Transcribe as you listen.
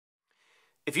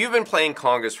If you've been playing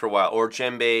congas for a while, or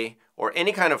djembe, or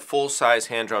any kind of full-size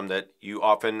hand drum that you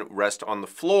often rest on the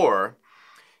floor,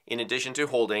 in addition to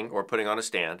holding or putting on a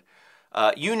stand,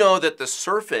 you know that the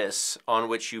surface on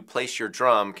which you place your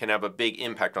drum can have a big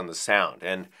impact on the sound.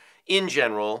 And in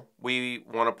general, we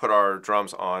want to put our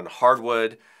drums on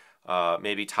hardwood,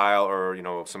 maybe tile,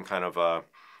 or some kind of a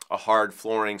hard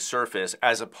flooring surface,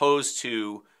 as opposed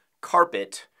to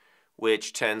carpet,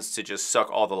 which tends to just suck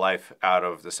all the life out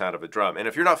of the sound of a drum. And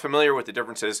if you're not familiar with the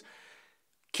differences,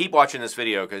 keep watching this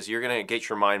video because you're going to get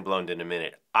your mind blown in a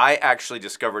minute. I actually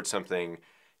discovered something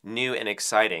new and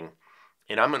exciting,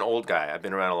 and I'm an old guy. I've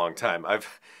been around a long time.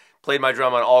 I've played my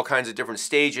drum on all kinds of different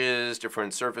stages,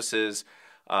 different surfaces,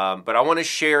 but I want to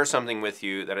share something with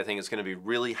you that I think is going to be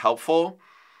really helpful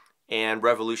and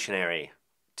revolutionary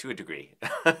to a degree.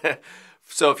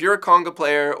 So if you're a conga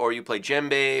player, or you play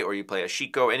djembe, or you play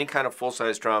ashiko, any kind of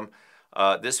full-size drum,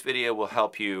 this video will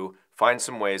help you find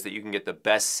some ways that you can get the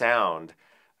best sound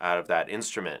out of that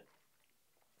instrument.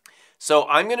 So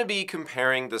I'm going to be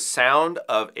comparing the sound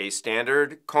of a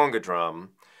standard conga drum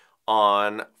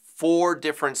on 4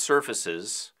 different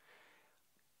surfaces,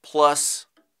 plus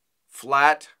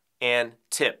flat and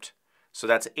tipped. So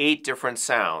that's 8 different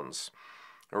sounds.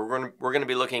 We're going to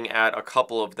be looking at a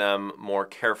couple of them more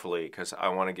carefully because I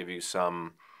want to give you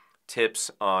some tips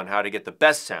on how to get the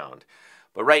best sound.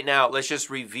 But right now, let's just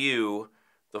review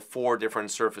the 4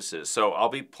 different surfaces. So I'll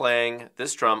be playing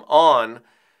this drum on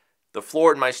the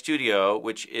floor in my studio,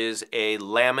 which is a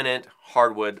laminate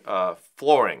hardwood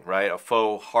flooring, right? A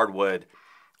faux hardwood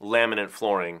laminate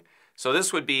flooring. So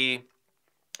this would be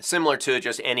similar to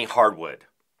just any hardwood.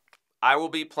 I will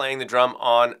be playing the drum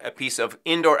on a piece of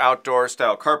indoor-outdoor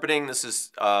style carpeting. This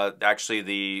is actually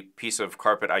the piece of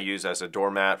carpet I use as a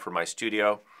doormat for my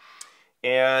studio.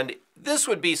 And this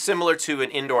would be similar to an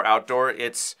indoor-outdoor.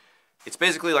 It's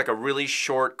basically like a really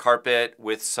short carpet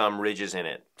with some ridges in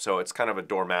it. So it's kind of a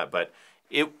doormat, but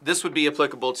this would be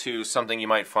applicable to something you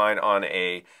might find on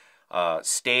a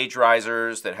stage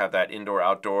risers that have that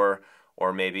indoor-outdoor,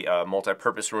 or maybe a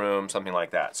multi-purpose room, something like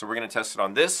that. So we're going to test it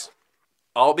on this.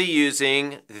 I'll be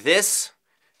using this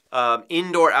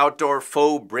indoor-outdoor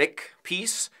faux brick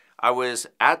piece. I was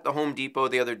at the Home Depot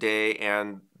the other day,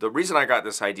 and the reason I got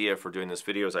this idea for doing this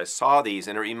video is I saw these,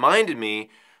 and it reminded me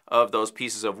of those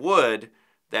pieces of wood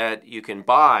that you can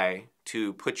buy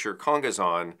to put your congas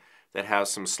on that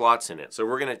has some slots in it. So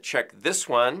we're going to check this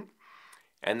one,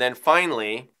 and then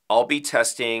finally I'll be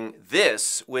testing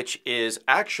this, which is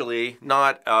actually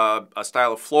not a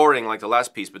style of flooring like the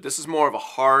last piece, but this is more of a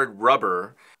hard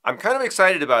rubber. I'm kind of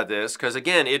excited about this because,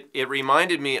 again, it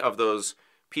reminded me of those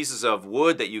pieces of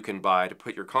wood that you can buy to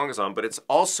put your congas on, but it's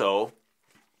also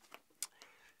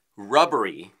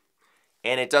rubbery,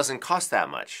 and it doesn't cost that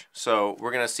much. So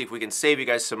we're going to see if we can save you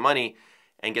guys some money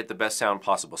and get the best sound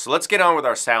possible. So let's get on with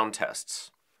our sound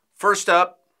tests. First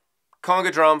up,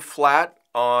 conga drum flat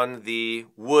on the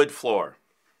wood floor.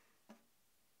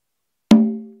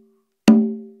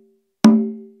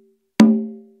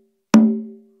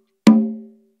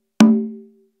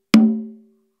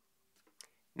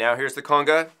 Now here's the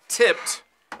conga tipped,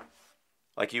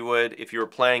 like you would if you were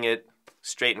playing it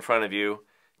straight in front of you,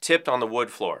 tipped on the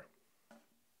wood floor.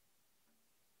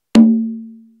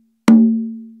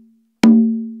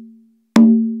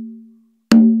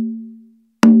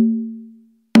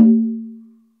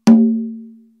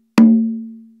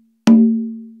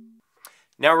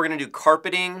 Now we're going to do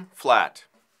carpeting flat.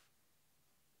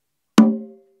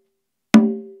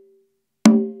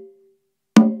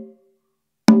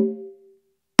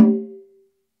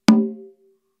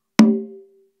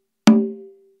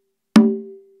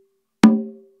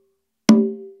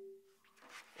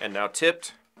 And now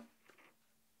tipped.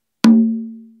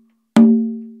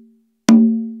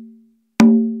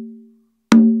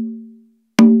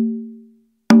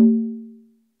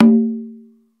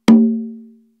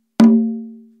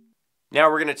 Now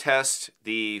we're going to test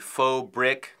the faux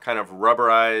brick, kind of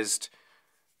rubberized,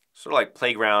 sort of like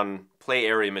playground, play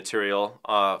area material,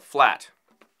 flat.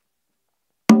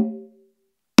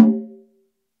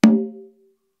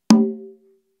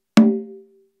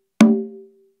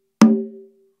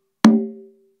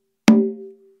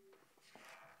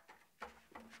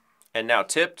 And now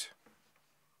tipped.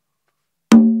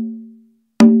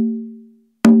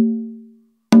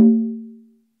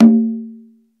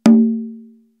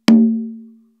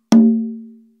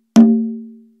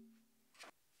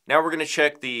 Now we're going to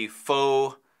check the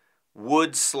faux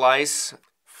wood slice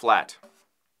flat.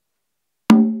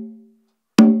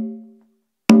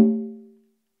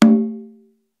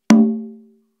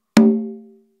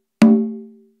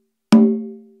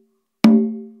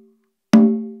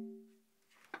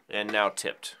 And now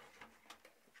tipped.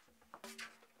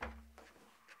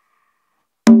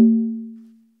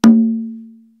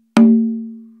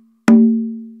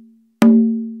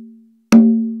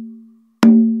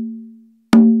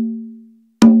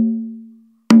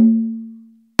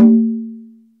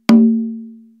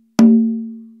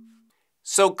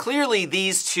 So clearly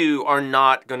these two are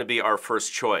not going to be our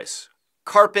first choice.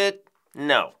 Carpet,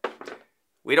 no.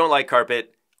 We don't like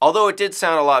carpet, although it did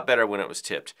sound a lot better when it was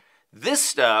tipped. This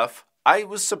stuff, I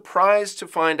was surprised to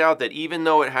find out that even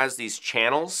though it has these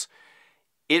channels,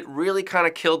 it really kind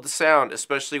of killed the sound,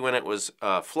 especially when it was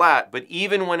flat. But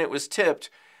even when it was tipped,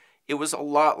 it was a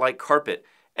lot like carpet.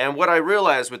 And what I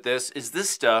realized with this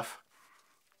stuff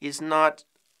is not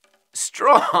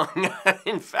strong.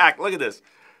 In fact, look at this.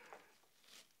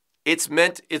 It's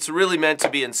really meant to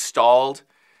be installed,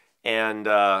 and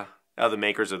now the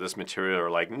makers of this material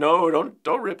are like, no,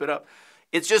 don't rip it up.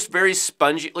 It's just very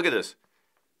spongy. Look at this.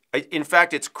 In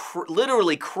fact, it's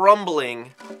literally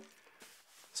crumbling.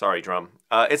 Sorry, drum.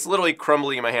 It's literally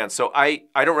crumbling in my hand. So I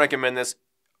don't recommend this,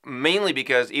 mainly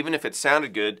because even if it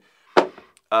sounded good,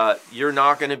 you're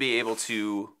not going to be able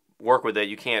to work with it.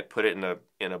 You can't put it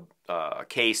in a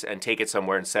case and take it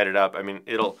somewhere and set it up. I mean,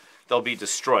 they'll be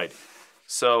destroyed.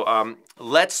 So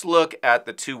let's look at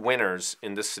the two winners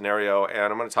in this scenario,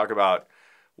 and I'm going to talk about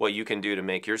what you can do to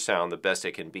make your sound the best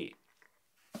it can be.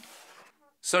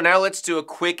 So now let's do a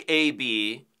quick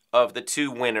A/B of the two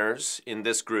winners in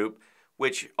this group,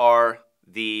 which are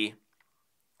the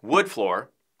wood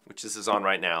floor, which this is on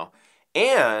right now,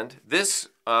 and this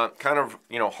kind of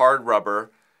hard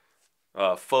rubber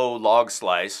faux log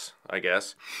slice, I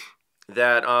guess.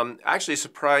 That actually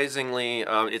surprisingly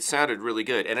it sounded really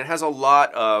good, and it has a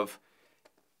lot of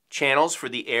channels for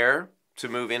the air to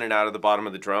move in and out of the bottom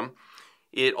of the drum.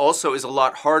 It also is a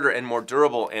lot harder and more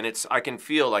durable, and I can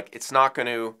feel like it's not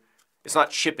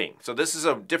chipping. So this is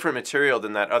a different material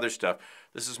than that other stuff.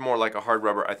 This is more like a hard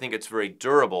rubber. I think it's very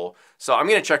durable. So I'm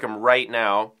going to check them right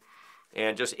now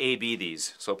and just A/B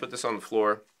these. So I'll put this on the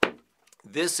floor.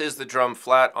 This is the drum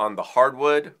flat on the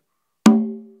hardwood.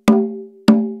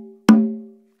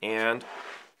 And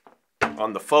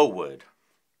on the faux wood.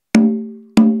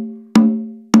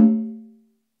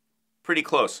 Pretty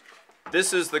close.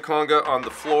 This is the conga on the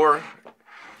floor,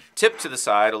 tipped to the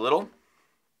side a little.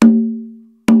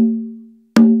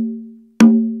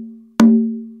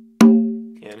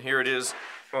 And here it is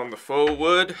on the faux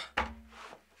wood.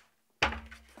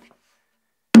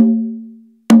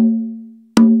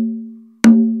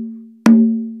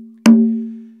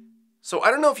 So I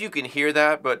don't know if you can hear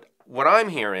that, but what I'm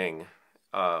hearing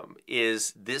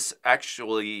is this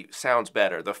actually sounds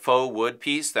better. The faux wood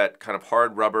piece, that kind of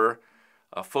hard rubber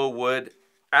faux wood,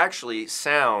 actually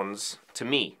sounds, to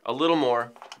me, a little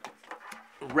more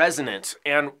resonant.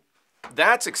 And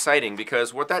that's exciting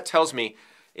because what that tells me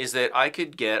is that I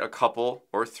could get a couple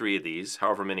or three of these,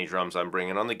 however many drums I'm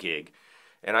bringing on the gig,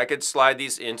 and I could slide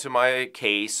these into my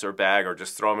case or bag or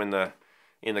just throw them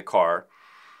in the car.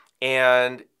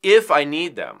 And if I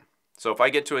need them, so if I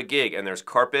get to a gig and there's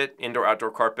carpet,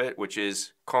 indoor-outdoor carpet, which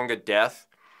is conga death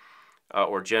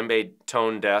or djembe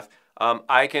tone death,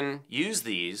 I can use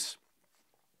these.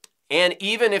 And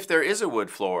even if there is a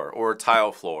wood floor or a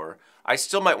tile floor, I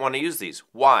still might want to use these.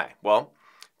 Why? Well,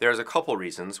 there's a couple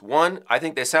reasons. One, I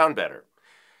think they sound better.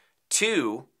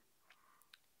 Two,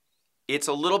 it's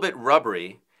a little bit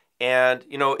rubbery. And,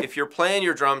 if you're playing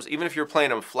your drums, even if you're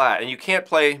playing them flat, and you can't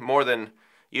play more than...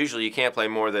 Usually you can't play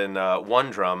more than one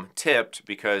drum tipped,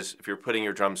 because if you're putting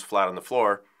your drums flat on the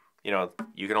floor,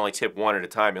 you can only tip one at a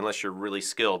time unless you're really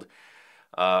skilled.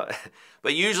 But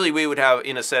usually we would have,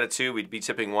 in a set of two, we'd be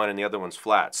tipping one and the other one's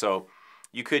flat. So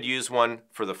you could use one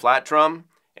for the flat drum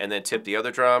and then tip the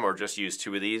other drum, or just use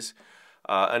two of these.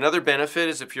 Another benefit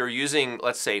is if you're using,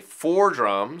 let's say, 4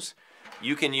 drums,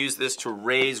 you can use this to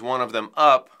raise one of them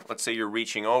up. Let's say you're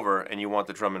reaching over and you want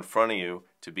the drum in front of you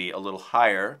to be a little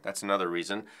higher. That's another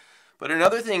reason. But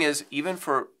another thing is, even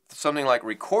for something like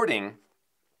recording,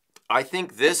 I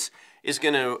think this is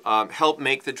going to help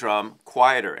make the drum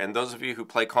quieter. And those of you who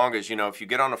play congas, if you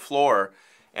get on a floor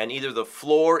and either the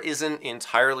floor isn't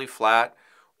entirely flat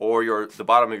or the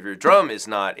bottom of your drum is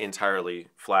not entirely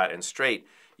flat and straight,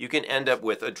 you can end up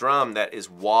with a drum that is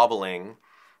wobbling.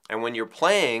 And when you're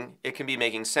playing, it can be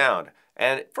making sound.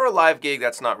 And for a live gig,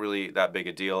 that's not really that big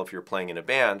a deal if you're playing in a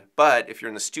band. But if you're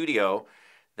in the studio,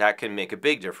 that can make a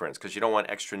big difference because you don't want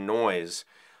extra noise.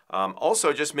 Also,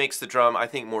 it just makes the drum, I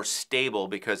think, more stable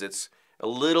because it's a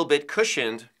little bit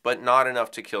cushioned, but not enough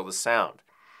to kill the sound.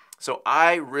 So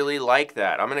I really like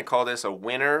that. I'm going to call this a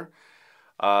winner.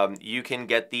 You can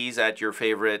get these at your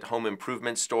favorite home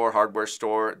improvement store, hardware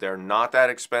store. They're not that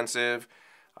expensive.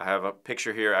 I have a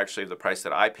picture here actually of the price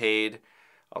that I paid.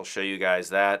 I'll show you guys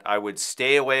that. I would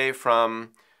stay away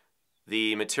from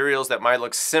the materials that might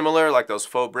look similar, like those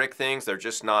faux brick things. They're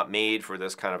just not made for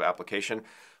this kind of application.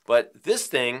 But this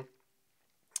thing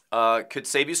could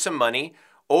save you some money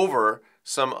over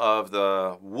some of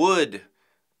the wood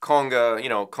conga,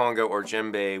 conga or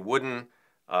djembe wooden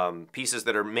pieces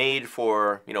that are made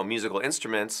for, musical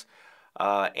instruments.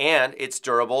 And it's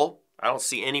durable. I don't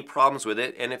see any problems with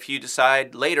it. And if you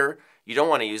decide later you don't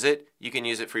want to use it, you can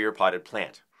use it for your potted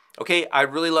plant. Okay,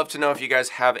 I'd really love to know if you guys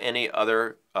have any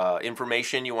other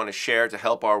information you want to share to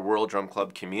help our World Drum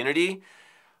Club community.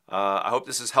 I hope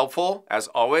this is helpful. As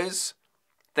always,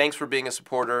 thanks for being a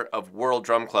supporter of World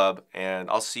Drum Club, and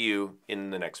I'll see you in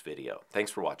the next video.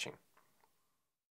 Thanks for watching.